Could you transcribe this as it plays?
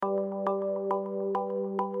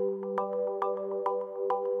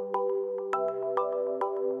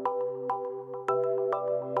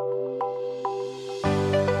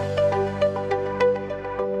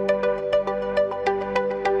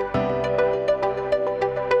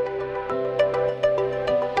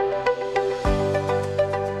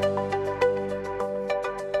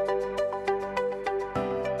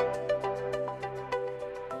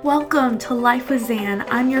Welcome to Life with Zan.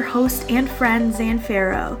 I'm your host and friend, Zan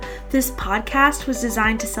Farrow. This podcast was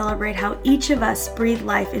designed to celebrate how each of us breathe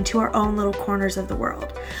life into our own little corners of the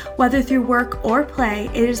world. Whether through work or play,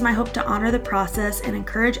 it is my hope to honor the process and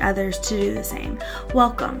encourage others to do the same.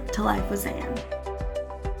 Welcome to Life with Zan.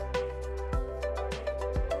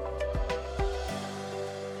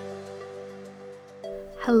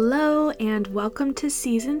 Hello and welcome to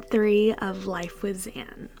Season 3 of Life with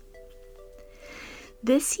Zan.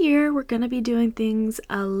 This year, we're going to be doing things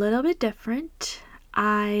a little bit different.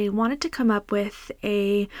 I wanted to come up with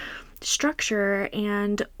a structure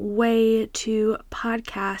and way to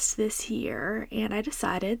podcast this year, and I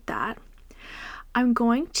decided that I'm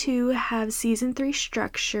going to have Season 3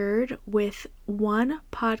 structured with one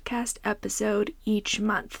podcast episode each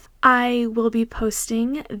month. I will be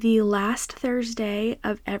posting the last Thursday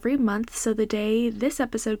of every month, so the day this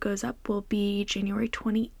episode goes up will be January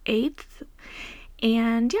 28th.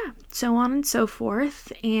 And yeah, so on and so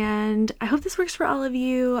forth. And I hope this works for all of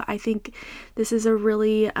you. I think this is a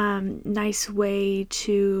really nice way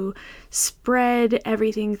to spread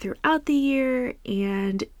everything throughout the year.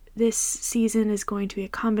 And this season is going to be a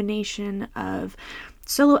combination of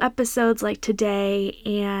solo episodes like today,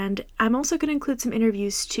 and I'm also going to include some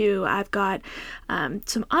interviews too. I've got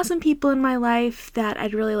some awesome people in my life that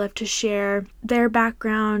I'd really love to share their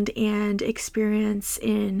background and experience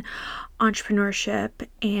in entrepreneurship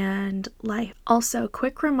and life. Also,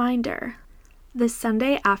 quick reminder, the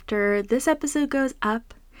Sunday after this episode goes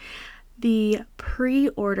up, the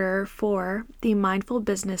pre-order for the Mindful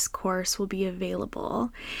Business course will be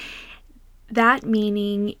available. That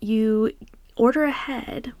meaning you order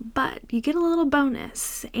ahead, but you get a little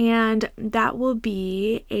bonus, and that will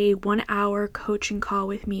be a 1-hour coaching call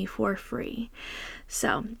with me for free.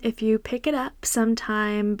 So if you pick it up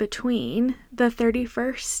sometime between the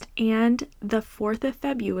 31st and the 4th of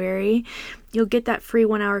February, you'll get that free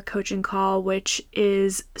 1-hour coaching call, which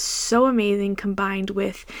is so amazing combined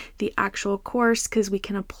with the actual course because we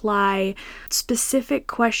can apply specific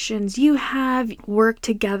questions you have, work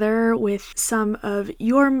together with some of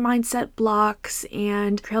your mindset blocks,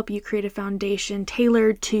 and help you create a foundation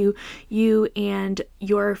tailored to you and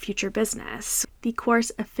your future business. The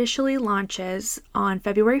course officially launches on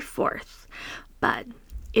February 4th, but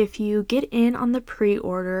if you get in on the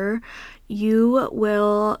pre-order, you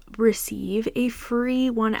will receive a free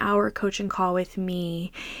 1-hour coaching call with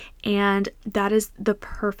me, and that is the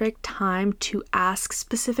perfect time to ask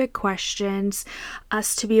specific questions,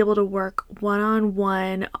 us to be able to work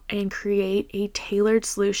one-on-one and create a tailored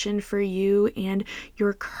solution for you and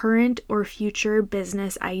your current or future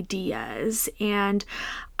business ideas. And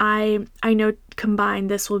I know combined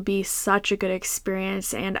this will be such a good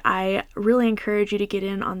experience, and I really encourage you to get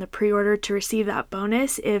in on the pre-order to receive that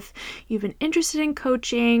bonus if you've been interested in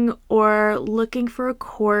coaching or looking for a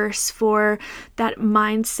course for that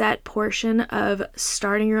mindset portion of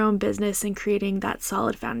starting your own business and creating that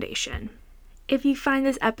solid foundation. If you find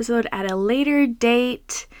this episode at a later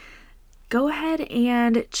date, go ahead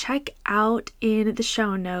and check out in the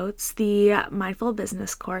show notes the Mindful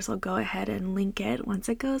Business course. I'll go ahead and link it once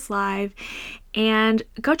it goes live, and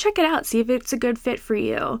go check it out. See if it's a good fit for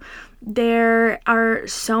you. There are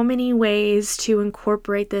so many ways to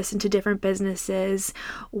incorporate this into different businesses,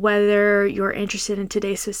 whether you're interested in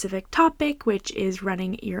today's specific topic, which is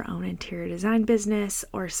running your own interior design business,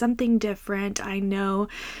 or something different. I know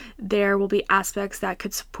there will be aspects that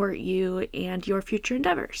could support you and your future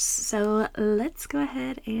endeavors. So let's go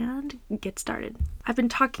ahead and get started. I've been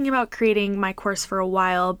talking about creating my course for a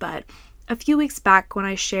while, but a few weeks back when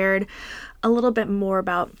I shared a little bit more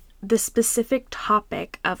about the specific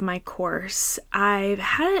topic of my course, I've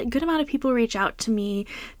had a good amount of people reach out to me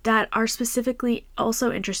that are specifically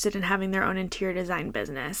also interested in having their own interior design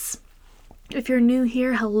business. If you're new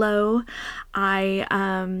here, hello. My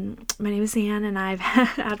name is Zan, and I've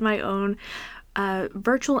had my own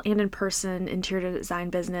virtual and in-person interior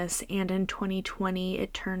design business, and in 2020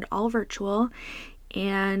 it turned all virtual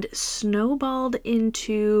and snowballed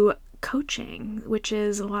into coaching, which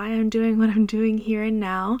is why I'm doing what I'm doing here and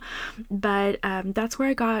now. But that's where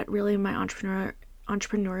I got really my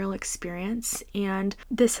entrepreneurial experience, and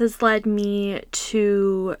this has led me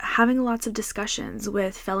to having lots of discussions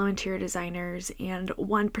with fellow interior designers. And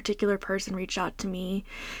one particular person reached out to me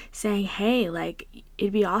saying, hey, like,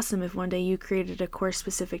 it'd be awesome if one day you created a course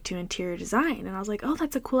specific to interior design. And I was like, oh,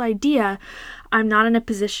 that's a cool idea. I'm not in a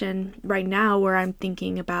position right now where I'm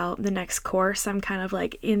thinking about the next course. I'm kind of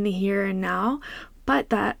like in the here and now.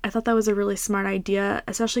 But I thought that was a really smart idea,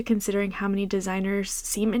 especially considering how many designers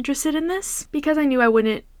seem interested in this, because I knew I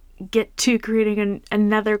wouldn't get to creating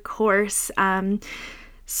another course.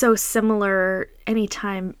 so similar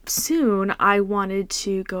anytime soon, I wanted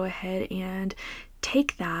to go ahead and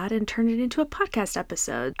take that and turn it into a podcast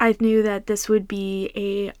episode. I knew that this would be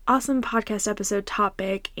a awesome podcast episode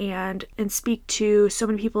topic and speak to so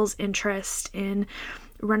many people's interest in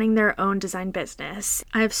running their own design business.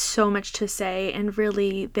 I have so much to say, and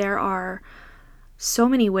really there are so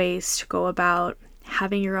many ways to go about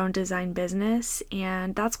having your own design business,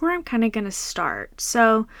 and that's where I'm kind of going to start.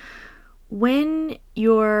 So when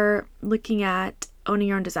you're looking at owning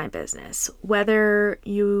your own design business, whether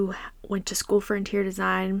you went to school for interior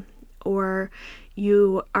design or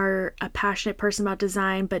you are a passionate person about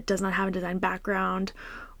design but does not have a design background,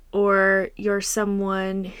 or you're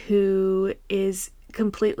someone who is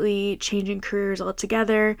completely changing careers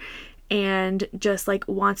altogether and just like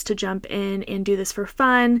wants to jump in and do this for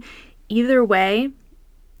fun, either way,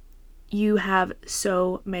 you have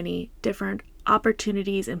so many different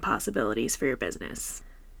opportunities and possibilities for your business.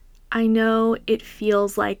 I know it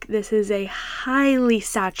feels like this is a highly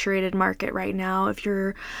saturated market right now. If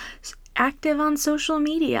you're active on social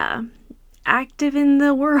media, active in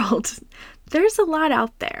the world, there's a lot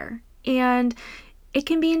out there, and it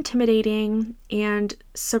can be intimidating and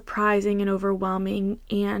surprising and overwhelming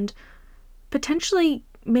and potentially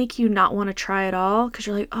make you not want to try at all because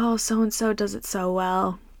you're like, oh, so-and-so does it so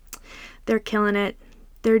well. They're killing it.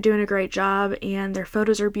 They're doing a great job and their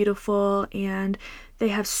photos are beautiful and they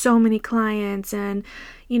have so many clients, and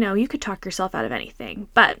you could talk yourself out of anything.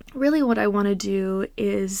 But really what I want to do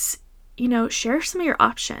is, share some of your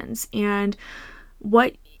options and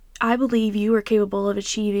what I believe you are capable of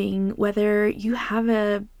achieving, whether you have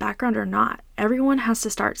a background or not. Everyone has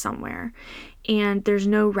to start somewhere, and there's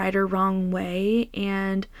no right or wrong way.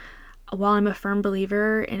 And while I'm a firm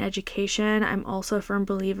believer in education, I'm also a firm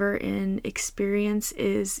believer in experience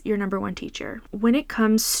is your number one teacher. When it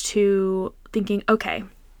comes to thinking, okay,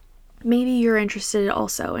 maybe you're interested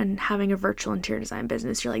also in having a virtual interior design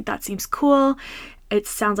business. You're like, that seems cool. It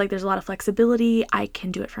sounds like there's a lot of flexibility. I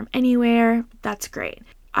can do it from anywhere. That's great.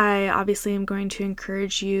 I obviously am going to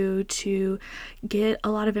encourage you to get a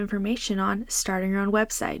lot of information on starting your own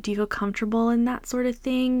website. Do you feel comfortable in that sort of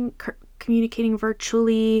thing? Communicating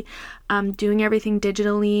virtually, doing everything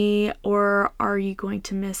digitally, or are you going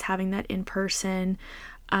to miss having that in-person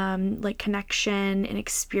connection and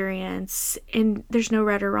experience? And there's no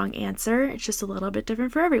right or wrong answer. It's just a little bit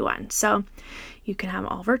different for everyone. So you can have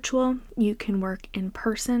all virtual. You can work in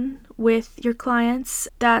person with your clients.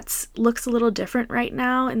 That looks a little different right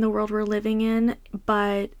now in the world we're living in,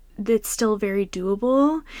 but it's still very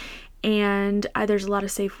doable. And there's a lot of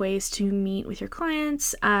safe ways to meet with your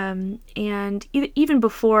clients. And even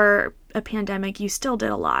before a pandemic, you still did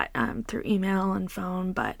a lot through email and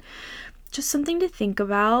phone, but just something to think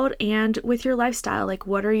about. And with your lifestyle, like,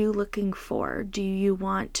 what are you looking for? Do you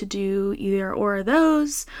want to do either or of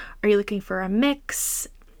those? Are you looking for a mix?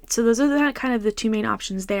 So those are kind of the two main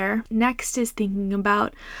options there. Next is thinking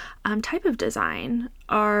about type of design.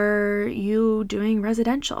 Are you doing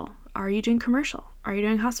residential? Are you doing commercial? Are you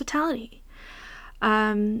doing hospitality?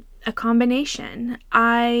 A combination.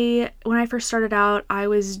 When I first started out, I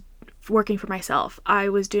was working for myself. I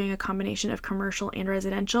was doing a combination of commercial and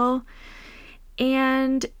residential,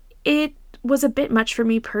 and it was a bit much for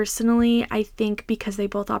me personally, I think, because they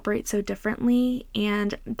both operate so differently.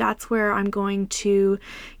 And that's where I'm going to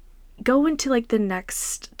go into like the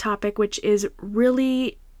next topic, which is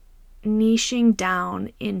really niching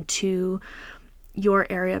down into your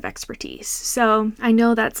area of expertise. So I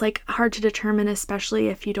know that's like hard to determine, especially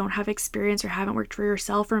if you don't have experience or haven't worked for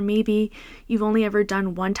yourself, or maybe you've only ever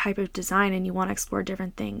done one type of design and you want to explore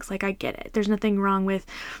different things. Like, I get it. There's nothing wrong with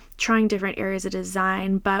trying different areas of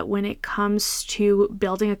design, but when it comes to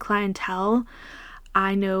building a clientele,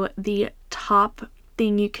 I know the top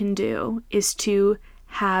thing you can do is to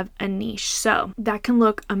have a niche. So that can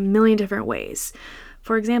look a million different ways.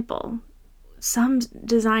 For example, some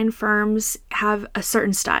design firms have a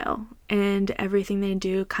certain style and everything they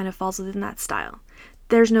do kind of falls within that style.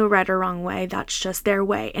 There's no right or wrong way. That's just their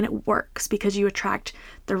way, and it works because you attract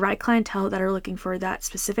the right clientele that are looking for that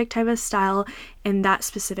specific type of style and that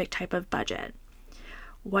specific type of budget.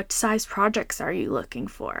 What size projects are you looking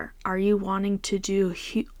for? Are you wanting to do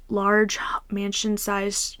large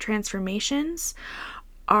mansion-sized transformations?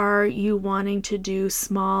 Are you wanting to do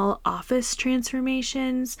small office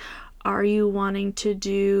transformations? Are you wanting to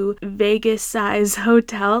do Vegas-size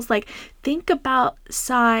hotels? Like, think about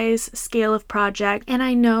size, scale of project. And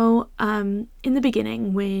I know in the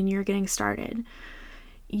beginning, when you're getting started,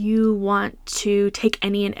 you want to take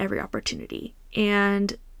any and every opportunity.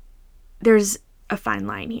 And there's a fine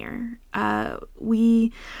line here.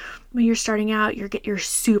 We when you're starting out, you're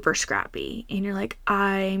super scrappy and you're like,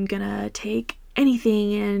 I'm gonna take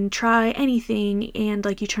anything and try anything, and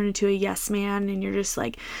like you turn into a yes man and you're just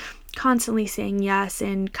like constantly saying yes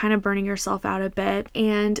and kind of burning yourself out a bit.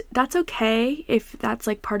 And that's okay if that's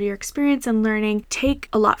like part of your experience and learning. Take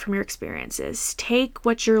a lot from your experiences. Take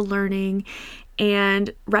what you're learning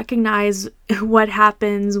and recognize what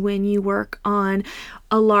happens when you work on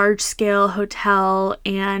a large scale hotel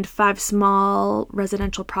and 5 small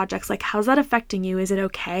residential projects. Like, how's that affecting you? Is it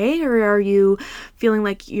okay? Or are you feeling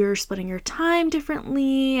like you're splitting your time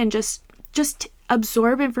differently? And just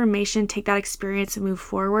absorb information, take that experience and move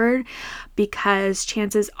forward, because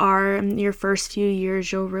chances are in your first few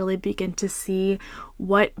years, you'll really begin to see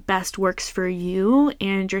what best works for you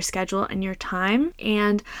and your schedule and your time.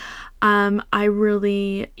 And I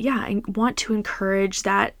really, I want to encourage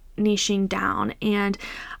that niching down. And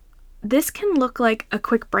this can look like a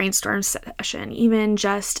quick brainstorm session, even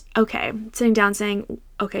just, okay, sitting down saying,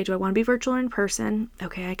 okay, do I want to be virtual or in person?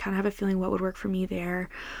 Okay, I kind of have a feeling what would work for me there.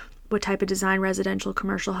 What type of design, residential,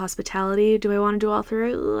 commercial, hospitality? Do I want to do all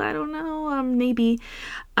three? I don't know, maybe.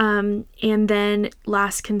 And then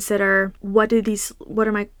last, consider what do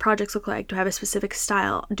my projects look like? Do I have a specific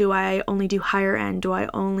style? Do I only do higher end? Do I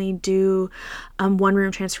only do one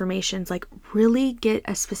room transformations? Like, really get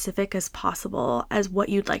as specific as possible as what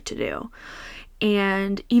you'd like to do.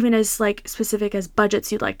 And even as like specific as budgets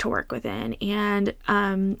you'd like to work within, and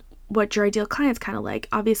what your ideal client's kind of like.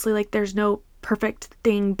 Obviously, like, there's no perfect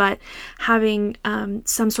thing, but having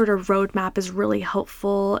some sort of roadmap is really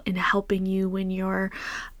helpful in helping you when you're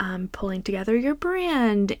pulling together your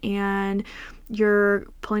brand and you're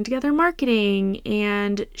pulling together marketing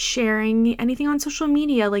and sharing anything on social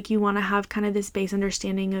media. Like, you want to have kind of this base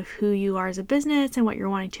understanding of who you are as a business and what you're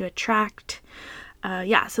wanting to attract.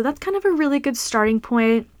 So that's kind of a really good starting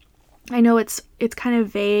point. I know it's kind of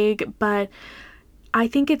vague, but I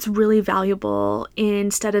think it's really valuable.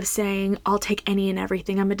 Instead of saying, I'll take any and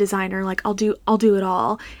everything, I'm a designer, like I'll do it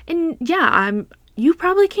all. And you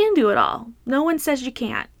probably can do it all. No one says you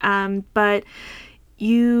can't. But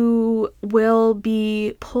you will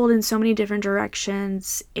be pulled in so many different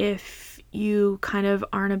directions if you kind of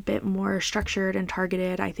aren't a bit more structured and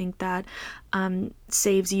targeted. I think that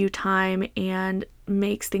saves you time and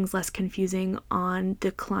makes things less confusing on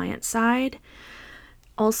the client side.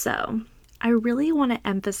 Also, I really want to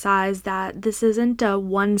emphasize that this isn't a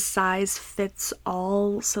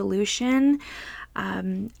one-size-fits-all solution,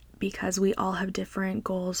 because we all have different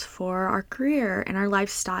goals for our career and our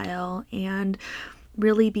lifestyle, and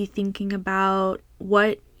really be thinking about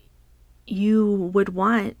what you would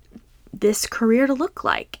want this career to look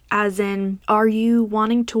like. As in, are you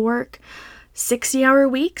wanting to work 60-hour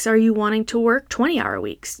weeks? Are you wanting to work 20-hour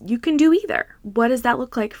weeks? You can do either. What does that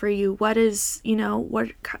look like for you? What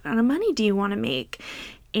kind of money do you want to make?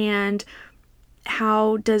 And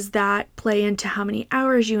how does that play into how many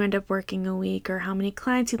hours you end up working a week, or how many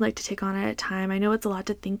clients you'd like to take on at a time? I know it's a lot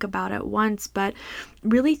to think about at once, but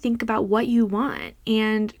really think about what you want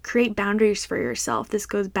and create boundaries for yourself. This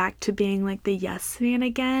goes back to being like the yes man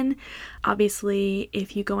again. Obviously,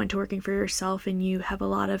 if you go into working for yourself and you have a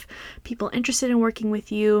lot of people interested in working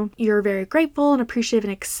with you, you're very grateful and appreciative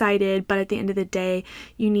and excited, but at the end of the day,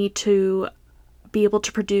 you need to be able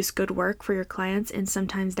to produce good work for your clients. And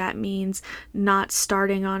sometimes that means not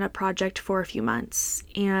starting on a project for a few months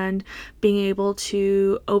and being able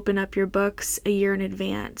to open up your books a year in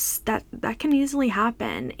advance. That can easily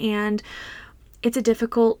happen. And it's a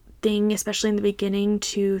difficult thing, especially in the beginning,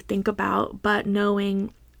 to think about, but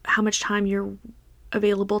knowing how much time you're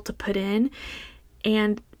available to put in.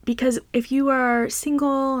 And because if you are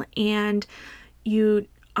single and you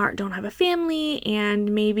don't have a family,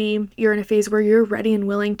 and maybe you're in a phase where you're ready and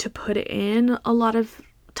willing to put in a lot of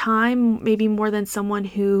time, maybe more than someone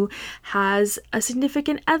who has a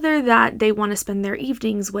significant other that they want to spend their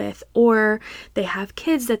evenings with, or they have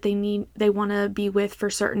kids that they want to be with for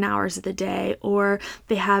certain hours of the day, or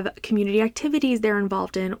they have community activities they're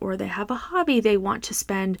involved in, or they have a hobby they want to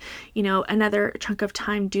spend, another chunk of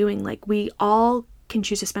time doing. Like, we all can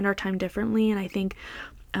choose to spend our time differently, and I think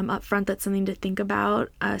up front, that's something to think about,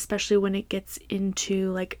 especially when it gets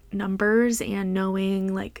into like numbers and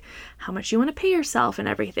knowing like how much you want to pay yourself and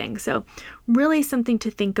everything. So really something to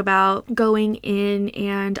think about going in.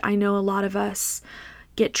 And I know a lot of us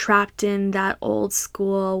get trapped in that old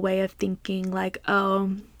school way of thinking, like,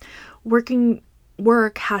 oh,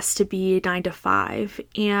 work has to be 9 to 5,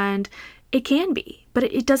 and it can be, but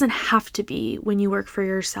it doesn't have to be. When you work for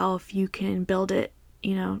yourself, you can build it,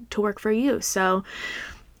 to work for you. So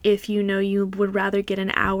if you know you would rather get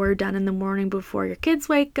an hour done in the morning before your kids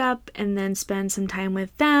wake up and then spend some time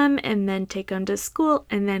with them and then take them to school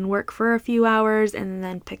and then work for a few hours and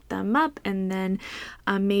then pick them up and then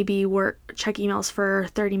maybe check emails for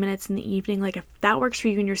 30 minutes in the evening. Like if that works for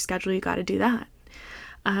you in your schedule, you got to do that.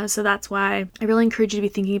 So that's why I really encourage you to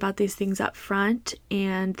be thinking about these things up front,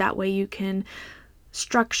 and that way you can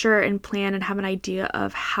structure and plan and have an idea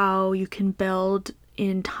of how you can build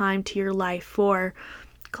in time to your life for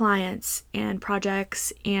clients and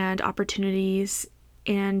projects and opportunities,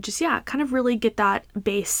 and just kind of really get that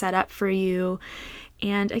base set up for you.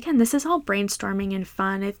 And again, this is all brainstorming and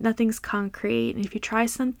fun. If nothing's concrete, and if you try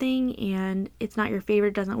something and it's not your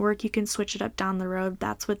favorite, doesn't work, you can switch it up down the road.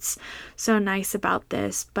 That's what's so nice about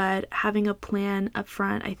this. But having a plan up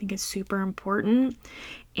front, I think, is super important.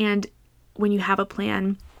 And when you have a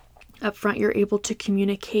plan up front, you're able to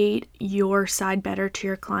communicate your side better to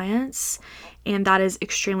your clients, and that is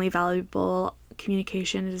extremely valuable.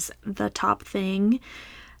 Communication is the top thing.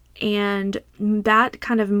 And that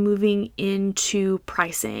kind of moving into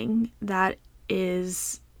pricing, that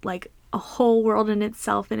is like a whole world in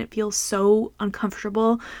itself, and it feels so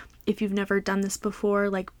uncomfortable if you've never done this before,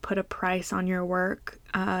 like put a price on your work.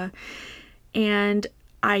 And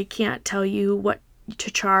I can't tell you what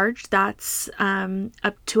to charge. That's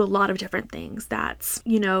up to a lot of different things. That's,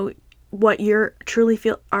 what you're truly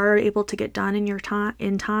are able to get done in your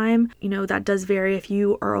time. That does vary. If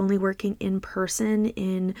you are only working in person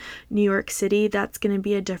in New York City, that's going to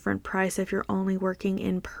be a different price if you're only working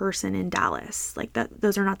in person in Dallas. Like that,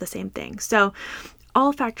 those are not the same thing. So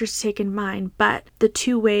all factors to take in mind, but the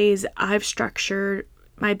two ways I've structured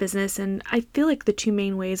my business, and I feel like the two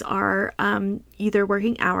main ways are either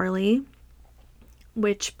working hourly,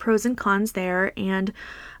 which pros and cons there, and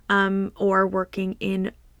or working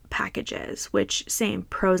in packages, which same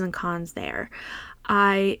pros and cons there.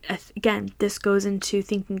 Again, this goes into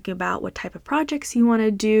thinking about what type of projects you want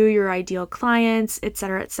to do, your ideal clients,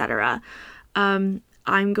 etc., etc.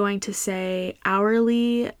 I'm going to say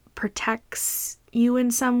hourly protects you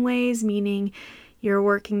in some ways, meaning you're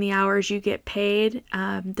working the hours, you get paid.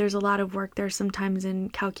 There's a lot of work there sometimes in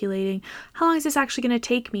calculating how long is this actually going to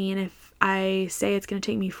take me, and if I say it's going to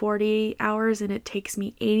take me 40 hours and it takes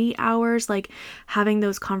me 80 hours, like having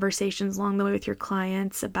those conversations along the way with your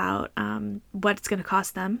clients about what it's going to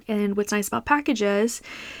cost them. And what's nice about packages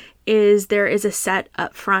is there is a set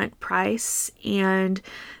upfront price, and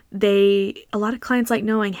a lot of clients like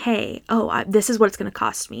knowing, hey, this is what it's going to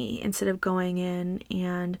cost me, instead of going in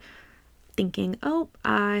and thinking,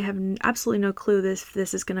 I have absolutely no clue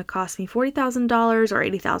this is going to cost me $40,000 or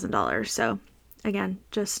 $80,000. So again,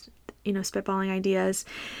 just spitballing ideas.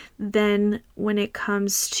 Then when it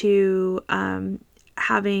comes to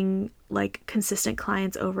having like consistent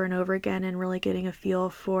clients over and over again and really getting a feel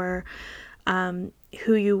for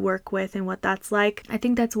who you work with and what that's like, I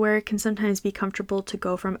think that's where it can sometimes be comfortable to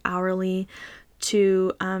go from hourly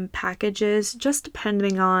to packages, just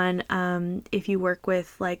depending on if you work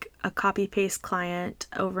with like a copy paste client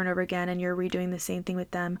over and over again and you're redoing the same thing with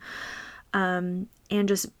them, and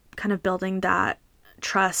just kind of building that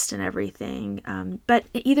trust and everything. But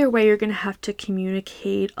either way, you're going to have to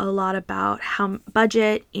communicate a lot about how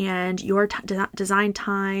budget and your design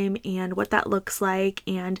time and what that looks like.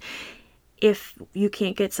 And if you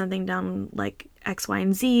can't get something done like X, Y,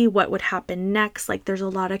 and Z, what would happen next? Like there's a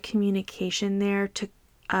lot of communication there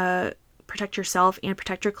to protect yourself and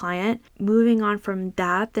protect your client. Moving on from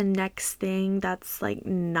that, the next thing that's like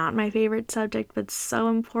not my favorite subject, but so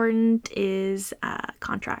important, is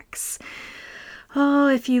contracts.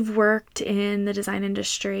 If you've worked in the design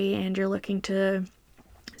industry and you're looking to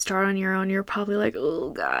start on your own, you're probably like, oh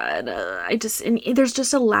God, and there's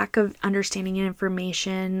just a lack of understanding and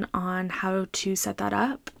information on how to set that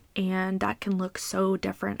up. And that can look so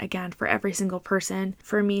different, again, for every single person.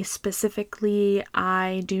 For me specifically,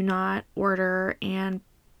 I do not order and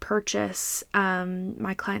purchase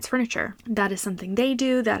my clients' furniture. That is something they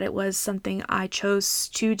do. That it was something I chose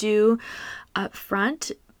to do up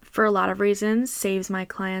front for a lot of reasons. Saves my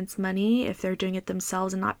clients money if they're doing it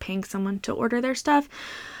themselves and not paying someone to order their stuff.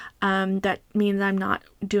 That means I'm not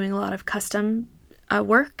doing a lot of custom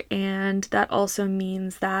work, and that also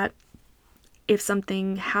means that if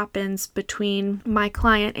something happens between my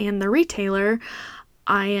client and the retailer,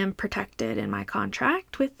 I am protected in my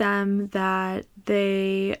contract with them that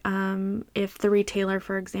they, if the retailer,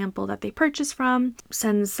 for example, that they purchase from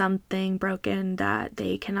sends something broken, that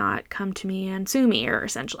they cannot come to me and sue me, or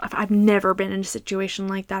essentially, I've never been in a situation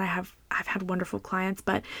like that. I've had wonderful clients,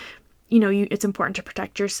 but it's important to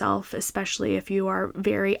protect yourself, especially if you are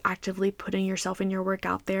very actively putting yourself and your work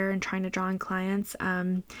out there and trying to draw in clients.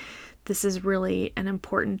 This is really an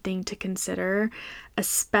important thing to consider,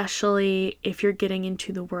 especially if you're getting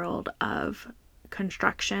into the world of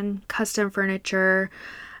construction, custom furniture,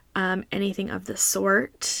 anything of the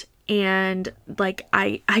sort. And like,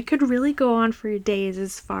 I could really go on for days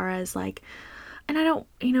as far as like, and I don't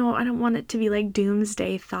want it to be like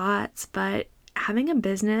doomsday thoughts, but having a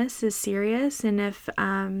business is serious. And if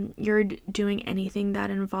you're doing anything that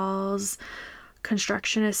involves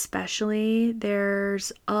construction especially,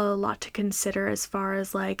 there's a lot to consider as far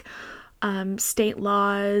as like state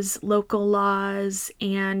laws, local laws,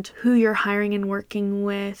 and who you're hiring and working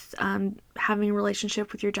with, having a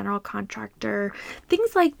relationship with your general contractor,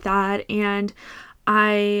 things like that. And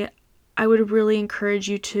I would really encourage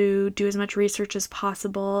you to do as much research as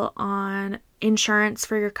possible on insurance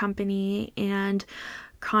for your company and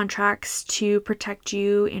contracts to protect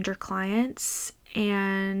you and your clients.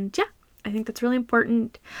 And yeah, I think that's really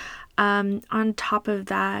important. On top of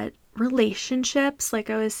that, relationships,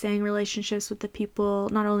 like I was saying, relationships with the people,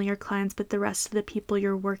 not only your clients, but the rest of the people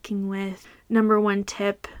you're working with. Number one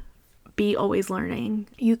tip, be always learning.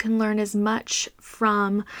 You can learn as much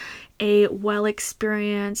from a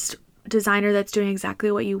well-experienced designer that's doing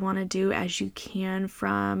exactly what you want to do as you can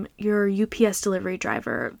from your UPS delivery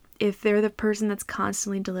driver. If they're the person that's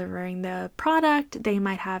constantly delivering the product, they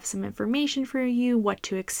might have some information for you, what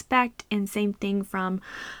to expect. And same thing from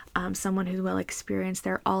someone who's well experienced.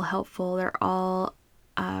 They're all helpful. They're all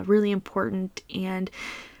really important. And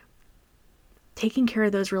taking care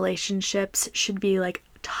of those relationships should be like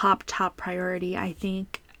top priority. I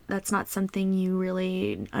think that's not something you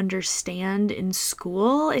really understand in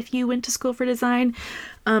school if you went to school for design.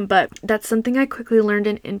 But that's something I quickly learned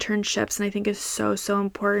in internships, and I think is so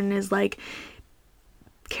important, is like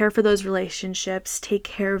care for those relationships, take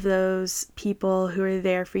care of those people who are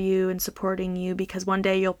there for you and supporting you, because one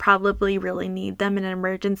day you'll probably really need them in an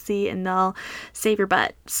emergency and they'll save your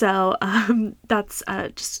butt. So that's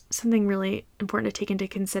just something really important to take into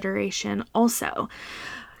consideration. Also,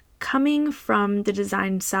 coming from the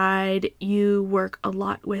design side, you work a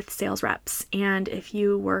lot with sales reps. And if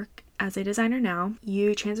you work as a designer now,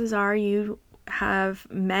 chances are you have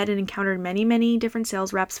met and encountered many different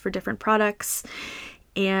sales reps for different products.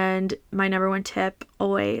 And my number one tip,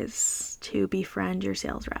 always to befriend your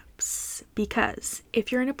sales reps. Because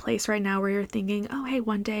if you're in a place right now where you're thinking, oh, hey,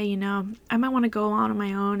 one day, I might want to go on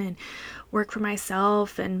my own and work for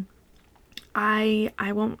myself, and I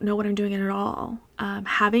won't know what I'm doing at all.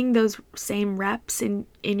 Having those same reps in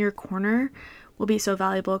your corner will be so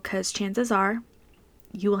valuable, because chances are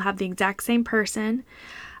you will have the exact same person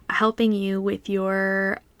helping you with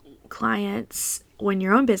your clients when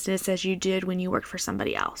your own business as you did when you worked for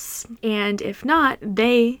somebody else. And if not,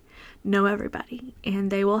 they know everybody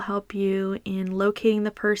and they will help you in locating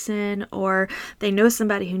the person, or they know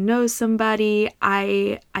somebody who knows somebody.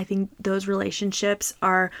 I think those relationships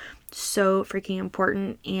are so freaking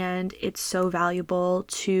important, and it's so valuable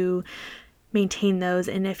to maintain those.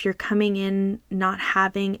 And if you're coming in not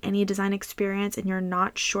having any design experience and you're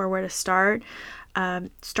not sure where to start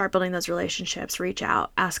building those relationships. Reach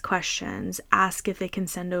out, ask questions, ask if they can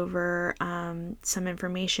send over some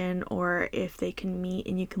information, or if they can meet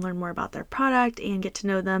and you can learn more about their product and get to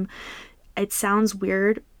know them. It sounds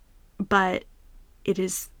weird, but it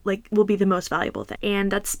is will be the most valuable thing.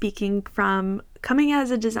 And that's speaking from coming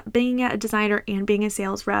as being a designer and being a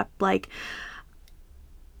sales rep.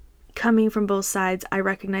 Coming from both sides, I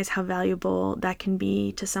recognize how valuable that can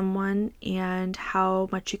be to someone and how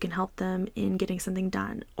much you can help them in getting something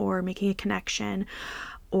done or making a connection,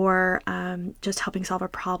 or just helping solve a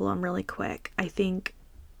problem really quick. I think,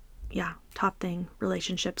 top thing,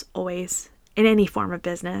 relationships always, in any form of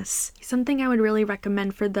business. Something I would really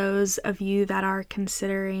recommend for those of you that are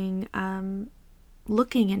considering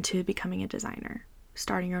looking into becoming a designer,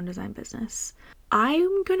 starting your own design business.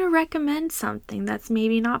 I'm going to recommend something that's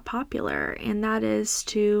maybe not popular, and that is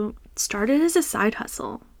to start it as a side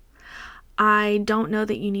hustle. I don't know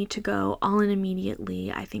that you need to go all in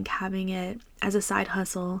immediately. I think having it as a side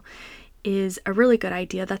hustle is a really good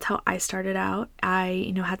idea. That's how I started out.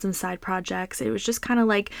 I, had some side projects. It was just kind of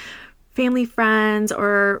like family, friends,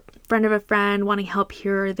 or friend of a friend wanting help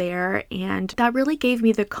here or there. And that really gave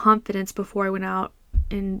me the confidence before I went out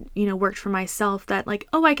and, worked for myself that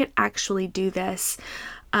I could actually do this.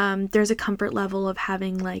 There's a comfort level of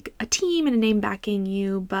having a team and a name backing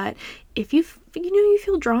you. But if you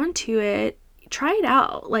feel drawn to it, try it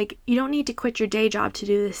out. You don't need to quit your day job to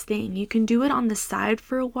do this thing. You can do it on the side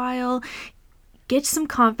for a while. get some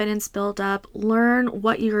confidence built up, learn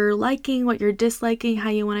what you're liking, what you're disliking, how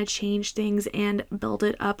you want to change things, and build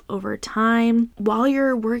it up over time while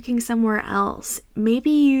you're working somewhere else.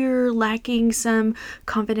 Maybe you're lacking some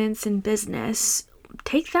confidence in business.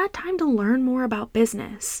 Take that time to learn more about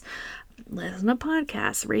business. Listen to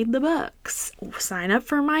podcasts, read the books, sign up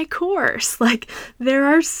for my course. Like, there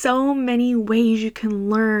are so many ways you can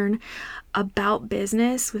learn about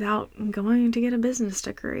business without going to get a business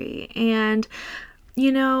degree. And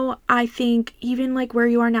I think even like where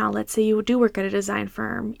you are now, let's say you do work at a design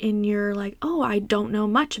firm and you're like, oh, I don't know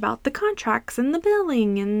much about the contracts and the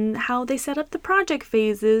billing and how they set up the project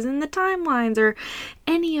phases and the timelines or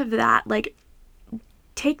any of that. Like,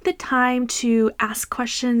 take the time to ask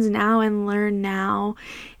questions now and learn now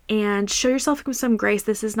and show yourself some grace.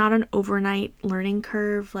 This is not an overnight learning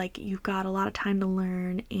curve. Like, you've got a lot of time to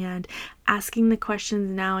learn, and asking the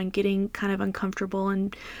questions now and getting kind of uncomfortable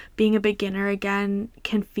and being a beginner again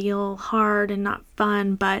can feel hard and not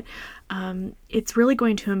fun, but it's really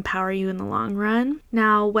going to empower you in the long run.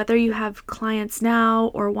 Now, whether you have clients now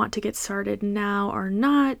or want to get started now or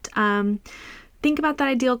not, think about that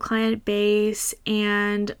ideal client base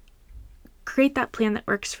and create that plan that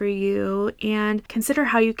works for you, and consider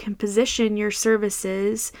how you can position your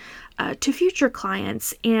services to future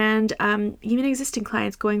clients and even existing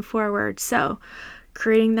clients going forward. So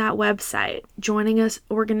creating that website, joining an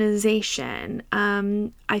organization.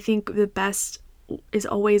 I think the best is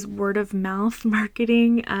always word of mouth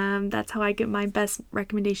marketing. That's how I get my best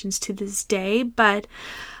recommendations to this day. But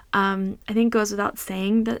I think it goes without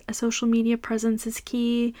saying that a social media presence is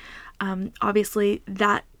key. Obviously,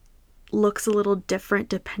 that looks a little different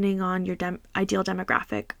depending on your ideal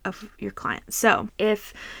demographic of your clients. So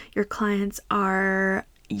if your clients are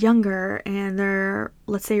younger and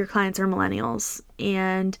let's say your clients are millennials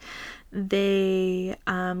and they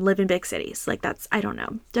live in big cities, like that's, I don't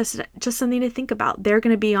know, just something to think about. They're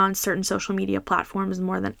going to be on certain social media platforms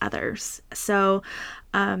more than others. So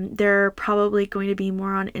they're probably going to be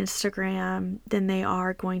more on Instagram than they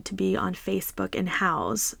are going to be on Facebook and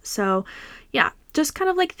Houzz. So yeah, just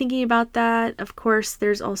kind of like thinking about that. Of course,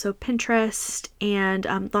 there's also Pinterest and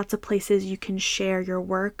lots of places you can share your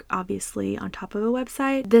work, obviously, on top of a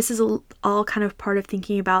website. This is all kind of part of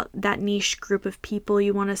thinking about that niche group of people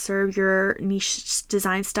you want to serve, your niche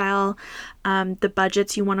design style, the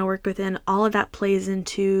budgets you want to work within. All of that plays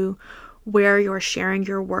into where you're sharing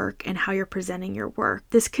your work and how you're presenting your work.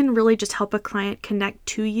 This can really just help a client connect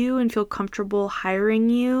to you and feel comfortable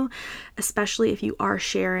hiring you, especially if you are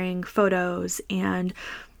sharing photos. And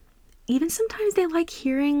even sometimes they like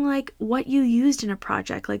hearing like what you used in a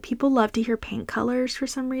project. Like, people love to hear paint colors for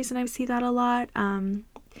some reason. I see that a lot. They're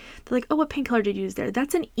like, oh, what paint color did you use there?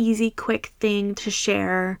 That's an easy, quick thing to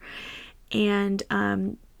share and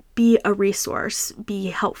be a resource, be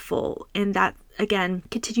helpful. And that, again,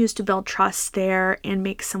 continues to build trust there and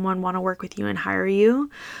make someone want to work with you and hire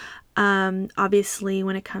you. Obviously,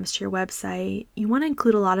 when it comes to your website, you want to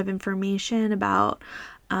include a lot of information about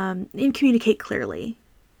and communicate clearly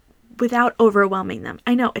without overwhelming them.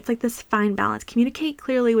 I know it's like this fine balance. Communicate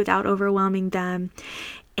clearly without overwhelming them.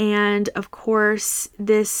 And of course,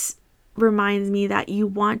 this reminds me that you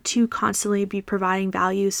want to constantly be providing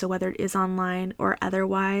value. So whether it is online or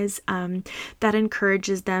otherwise, that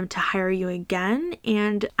encourages them to hire you again.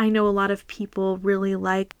 And I know a lot of people really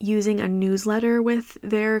like using a newsletter with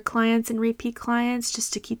their clients and repeat clients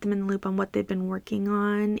just to keep them in the loop on what they've been working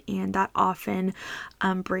on. And that often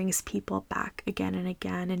brings people back again and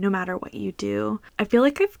again, and no matter what you do. I feel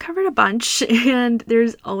like I've covered a bunch and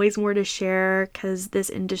there's always more to share because this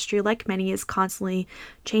industry, like many, is constantly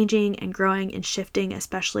changing and growing and shifting,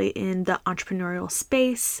 especially in the entrepreneurial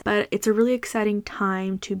space. But it's a really exciting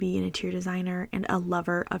time to be an interior designer and a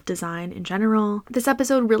lover of design in general. This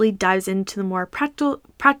episode really dives into the more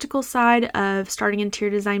practical side of starting an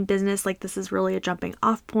interior design business. Like, this is really a jumping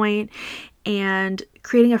off point and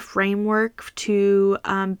creating a framework to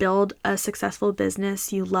build a successful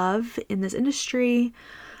business you love in this industry.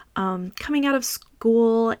 Coming out of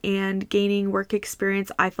school and gaining work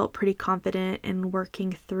experience, I felt pretty confident in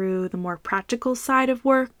working through the more practical side of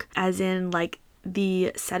work, as in like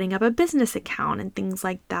the setting up a business account and things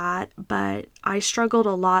like that. But I struggled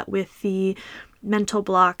a lot with the mental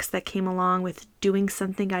blocks that came along with doing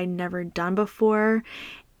something I'd never done before.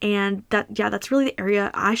 And that's really the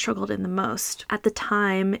area I struggled in the most. At the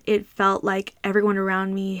time, it felt like everyone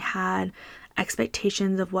around me had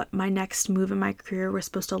expectations of what my next move in my career was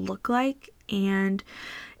supposed to look like, and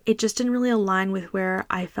it just didn't really align with where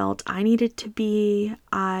I felt I needed to be.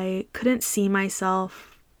 I couldn't see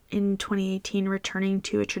myself in 2018 returning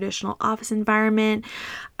to a traditional office environment.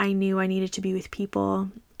 I knew I needed to be with people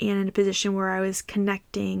and in a position where I was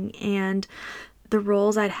connecting, and the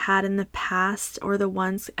roles I'd had in the past, or the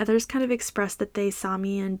ones others kind of expressed that they saw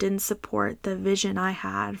me and didn't support the vision I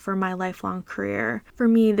had for my lifelong career. For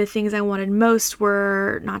me, the things I wanted most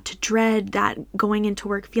were not to dread that going into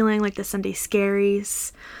work feeling like the Sunday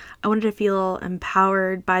scaries. I wanted to feel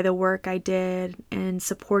empowered by the work I did and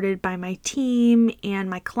supported by my team and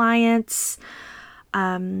my clients.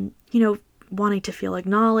 Wanting to feel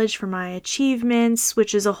acknowledged for my achievements,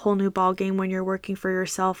 which is a whole new ballgame when you're working for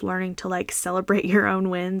yourself. Learning to celebrate your own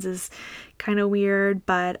wins is kind of weird,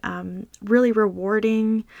 but really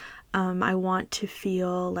rewarding. I wanted to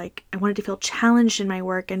feel challenged in my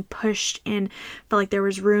work and pushed, and felt like there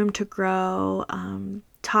was room to grow.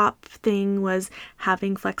 Top thing was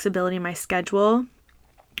having flexibility in my schedule,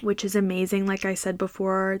 which is amazing. Like I said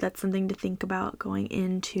before, that's something to think about going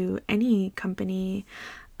into any company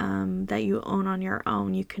that you own on your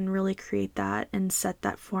own. You can really create that and set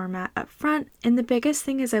that format up front. And the biggest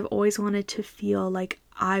thing is I've always wanted to feel like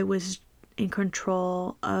I was in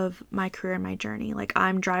control of my career and my journey, like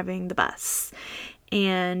I'm driving the bus.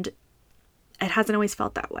 And it hasn't always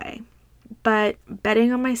felt that way. But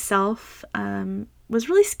betting on myself was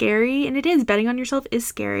really scary, and it is. Betting on yourself is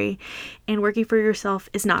scary, and working for yourself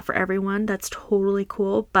is not for everyone. That's totally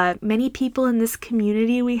cool, but many people in this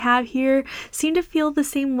community we have here seem to feel the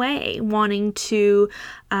same way, wanting to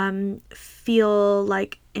feel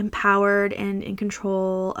like empowered and in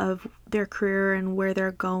control of their career and where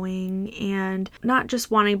they're going, and not just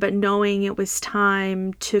wanting, but knowing it was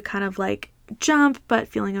time to kind of jump, but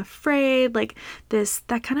feeling afraid,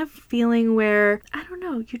 that kind of feeling where, I don't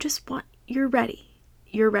know, you're ready.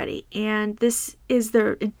 You're ready. And this is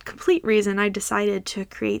the complete reason I decided to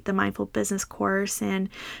create the Mindful Business course. And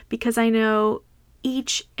because I know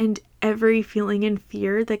each and every feeling and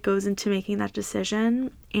fear that goes into making that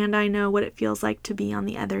decision, and I know what it feels like to be on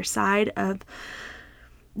the other side of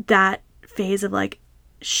that phase of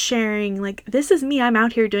sharing, this is me, I'm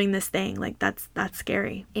out here doing this thing, that's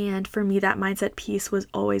scary. And for me, that mindset piece was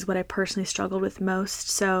always what I personally struggled with most.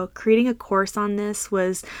 So creating a course on this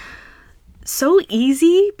was so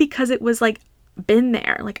easy because it was been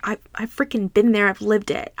there. I've freaking been there. I've lived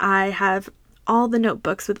it. I have all the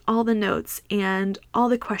notebooks with all the notes and all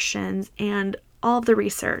the questions and all of the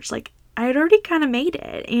research. I had already kind of made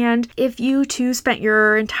it. And if you too spent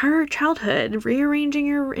your entire childhood rearranging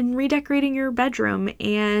and redecorating your bedroom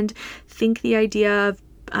and think the idea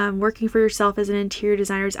of working for yourself as an interior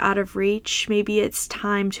designer is out of reach, maybe it's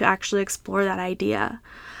time to actually explore that idea.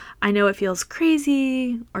 I know it feels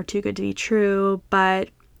crazy or too good to be true, but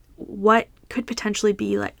what could potentially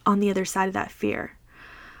be on the other side of that fear?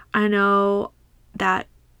 I know that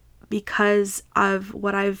because of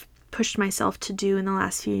what I've pushed myself to do in the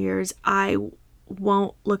last few years, I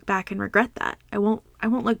won't look back and regret that. I won't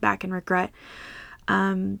look back and regret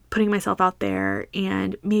putting myself out there,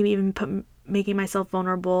 and maybe even making myself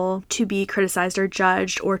vulnerable to be criticized or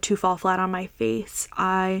judged or to fall flat on my face.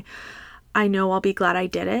 I know I'll be glad I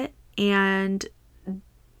did it, and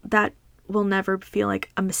that will never feel like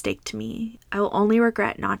a mistake to me. I will only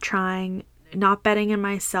regret not trying, not betting in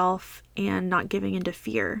myself, and not giving into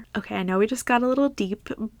fear. Okay, I know we just got a little deep,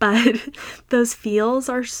 but those feels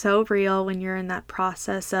are so real when you're in that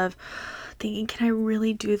process of thinking, can I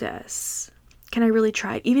really do this? Can I really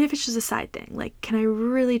try it? Even if it's just a side thing, can I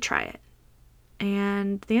really try it?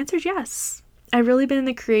 And the answer is yes. I've really been in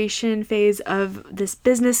the creation phase of this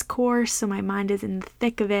business course, so my mind is in the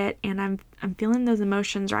thick of it, and I'm feeling those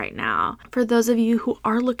emotions right now. For those of you who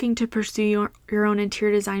are looking to pursue your own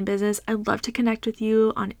interior design business, I'd love to connect with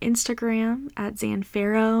you on Instagram at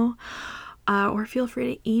Zanfaro, or feel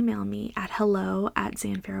free to email me at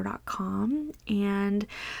hello@zanfaro.com. And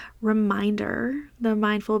reminder, the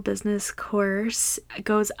Mindful Business course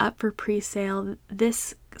goes up for pre-sale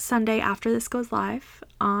this Sunday after this goes live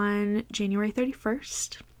on January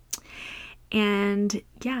 31st. And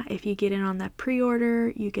yeah, if you get in on that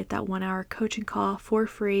pre-order, you get that 1-hour coaching call for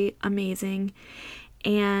free. Amazing.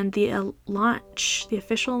 And the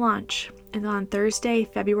official launch is on Thursday,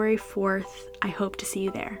 February 4th. I hope to see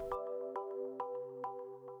you there.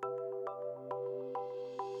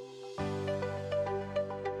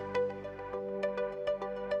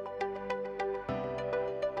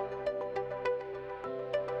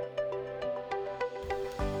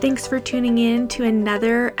 Thanks for tuning in to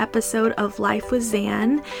another episode of Life with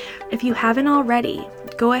Zan. If you haven't already,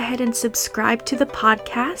 go ahead and subscribe to the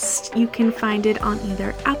podcast. You can find it on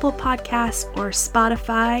either Apple Podcasts or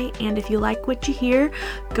Spotify. And if you like what you hear,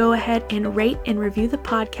 go ahead and rate and review the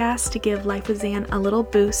podcast to give Life with Zan a little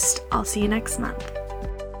boost. I'll see you next month.